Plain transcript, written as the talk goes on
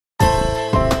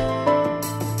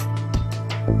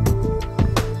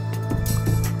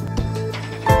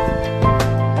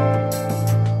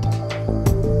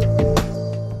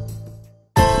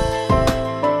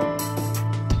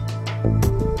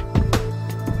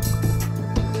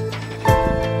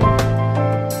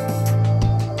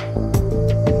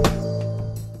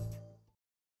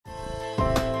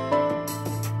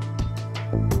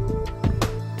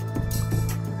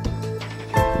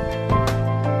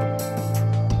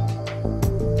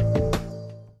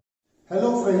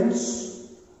friends,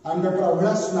 I am Dr.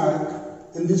 Abhilash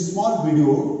Nayak. In this small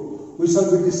video, we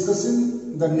shall be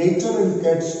discussing the nature and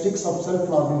characteristics of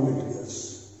self-learning materials.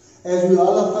 As we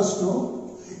all of us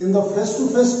know, in the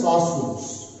face-to-face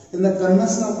classrooms, in the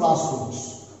conventional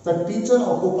classrooms, the teacher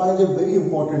occupies a very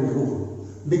important role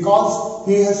because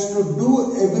he has to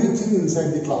do everything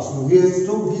inside the classroom. He has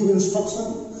to give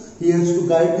instruction, he has to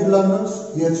guide the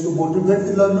learners, he has to motivate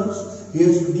the learners, he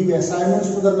has to give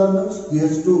assignments to the learners, he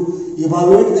has to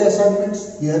evaluate the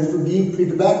assignments, he has to give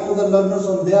feedback to the learners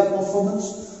on their performance.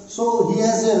 So he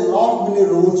has a lot many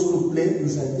roles to play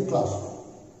inside the classroom.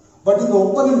 But in the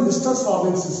open and distance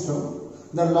learning system,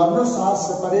 the learners are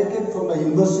separated from the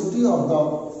university or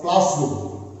the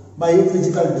classroom by a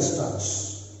physical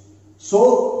distance.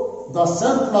 So the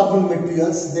self-learning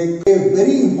materials, they play a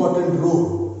very important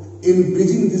role in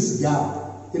bridging this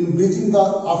gap, in bridging the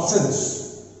absence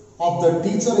of the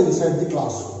teacher inside the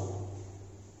classroom.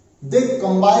 They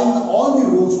combine all the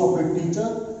roles of a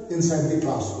teacher inside the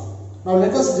classroom. Now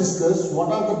let us discuss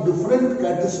what are the different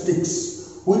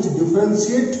characteristics which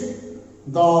differentiate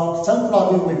the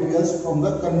self-learning materials from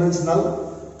the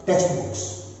conventional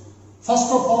textbooks.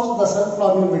 First of all, the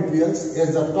self-learning materials,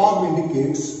 as the term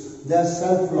indicates, they are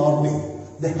self-learning.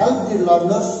 They help the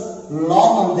learners learn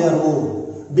on their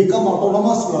own, become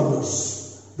autonomous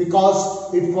learners,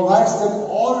 because it provides them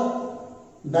all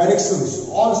directions,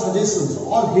 all suggestions,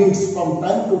 all hints from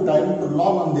time to time to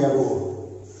learn on their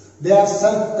own. They are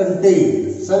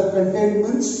self-contained. Self-contained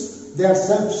means they are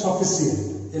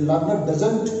self-sufficient. A learner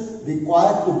doesn't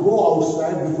require to go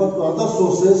outside, refer to other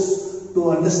sources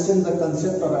to understand the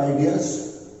concept or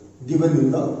ideas given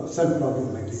in the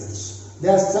self-learning materials. They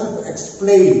are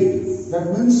self-explained.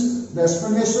 That means the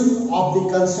explanation of the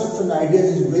concepts and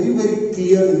ideas is very, very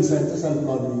clear inside the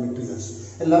self-learning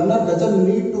materials. A learner doesn't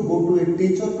need to go to a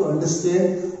teacher to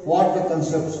understand what the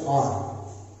concepts are.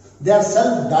 They are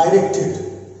self-directed.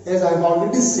 As I have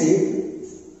already said,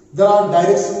 there are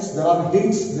directions, there are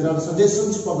hints, there are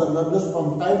suggestions for the learners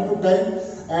from time to time,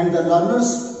 and the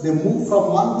learners, they move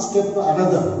from one step to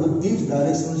another with these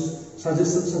directions,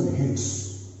 suggestions and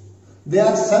hints. They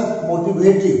are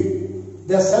self-motivating.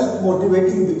 They are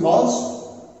self-motivating because,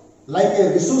 like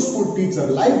a resourceful teacher,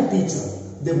 live teacher,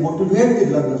 they motivate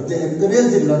the learners, they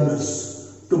encourage the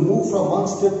learners to move from one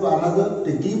step to another,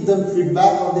 to give them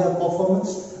feedback on their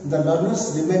performance. The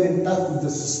learners remain in touch with the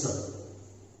system.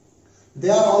 They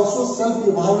are also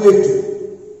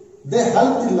self-evaluating. They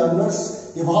help the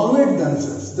learners evaluate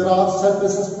themselves. There are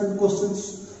self-assessment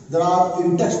questions, there are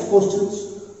in-text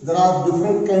questions, there are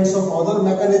different kinds of other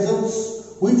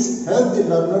mechanisms which help the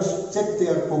learners check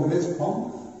their progress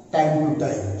from time to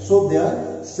time. So they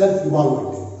are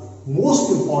self-evaluating.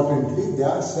 Most importantly, they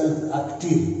are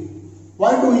self-active.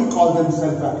 Why do we call them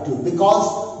self-active?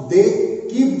 Because they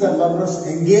keep the learners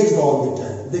engaged all the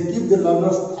time. They keep the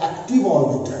learners active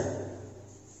all the time.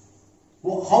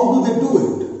 Well, how do they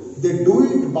do it? They do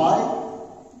it by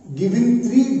giving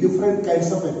three different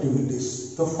kinds of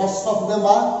activities. The first of them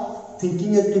are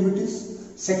thinking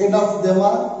activities, second of them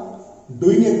are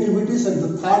doing activities, and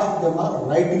the third of them are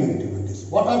writing activities.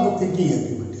 What are the thinking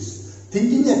activities?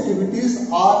 Thinking activities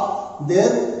are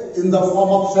there in the form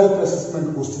of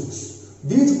self-assessment questions.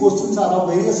 These questions are of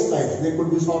various types. They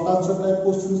could be short answer type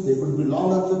questions, they could be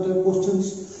long answer type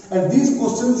questions, and these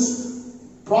questions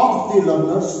prompt the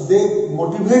learners, they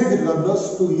motivate the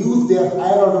learners to use their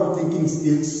higher order thinking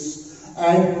skills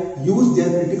and use their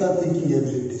critical thinking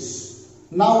abilities.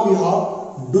 Now we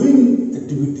have doing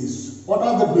activities. What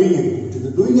are the doing activities?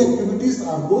 The doing activities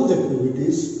are those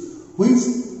activities which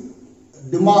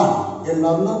demand a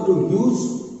learner to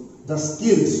use the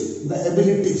skills, the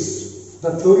abilities,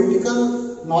 the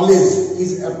theoretical knowledge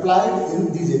is applied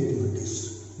in these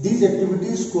activities. These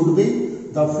activities could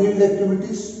be the field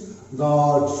activities,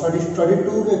 the study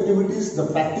tour activities, the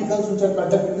practicals which are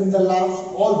conducted in the labs,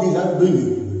 all these are doing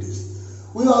activities.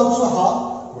 We also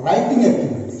have writing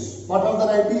activities. What are the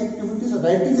writing activities?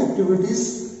 Writing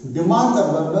activities demand the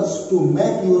learners to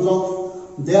make use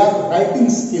of their writing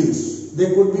skills.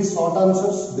 They could be short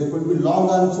answers, they could be long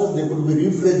answers, they could be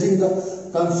rephrasing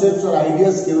the concepts or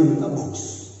ideas given in the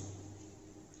books.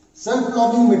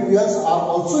 Self-learning materials are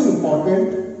also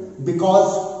important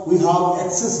because we have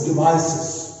access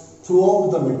devices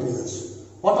throughout the materials.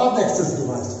 What are the access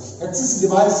devices? Access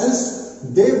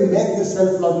devices, they make the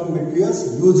self-learning materials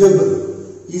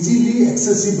usable, easily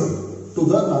accessible to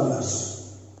the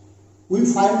learners. We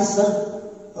find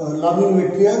self-learning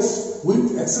materials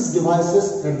with access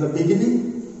devices at the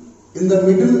beginning, in the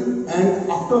middle,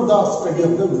 and after the study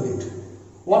of the unit.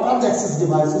 What are the access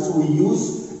devices we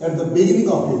use at the beginning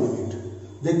of a unit?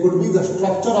 They could be the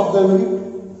structure of the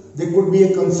unit, There could be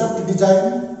a concept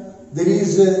design. There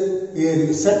is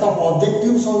a set of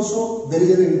objectives also. There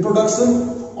is an introduction.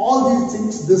 All these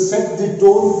things, they set the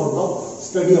tone for the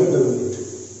study of the unit.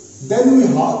 Then we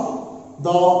have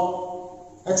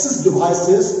the access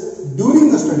devices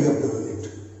during the study of the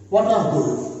unit. What are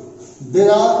those?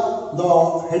 There are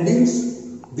the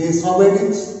headings, the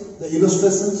subheadings, the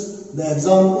illustrations, the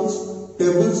examples,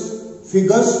 tables,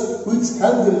 figures, which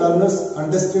help the learners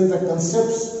understand the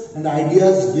concepts and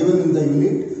ideas given in the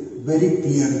unit very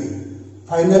clearly.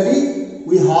 Finally,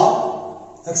 we have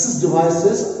access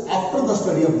devices after the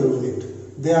study of the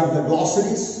unit. They are the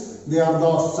glossaries, they are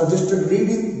the suggested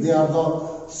reading, they are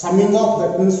the summing up.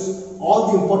 That means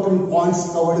all the important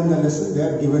points covered in the lesson, they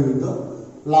are given in the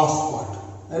last part.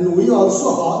 And we also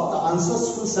have the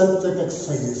answers to self-check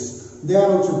exercises. They are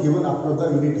also given after the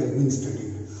unit has been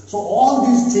studied. So all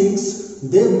these things,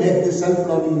 they make the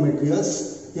self-learning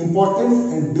materials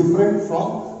important and different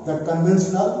from the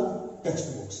conventional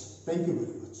textbooks. Thank you very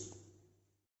much.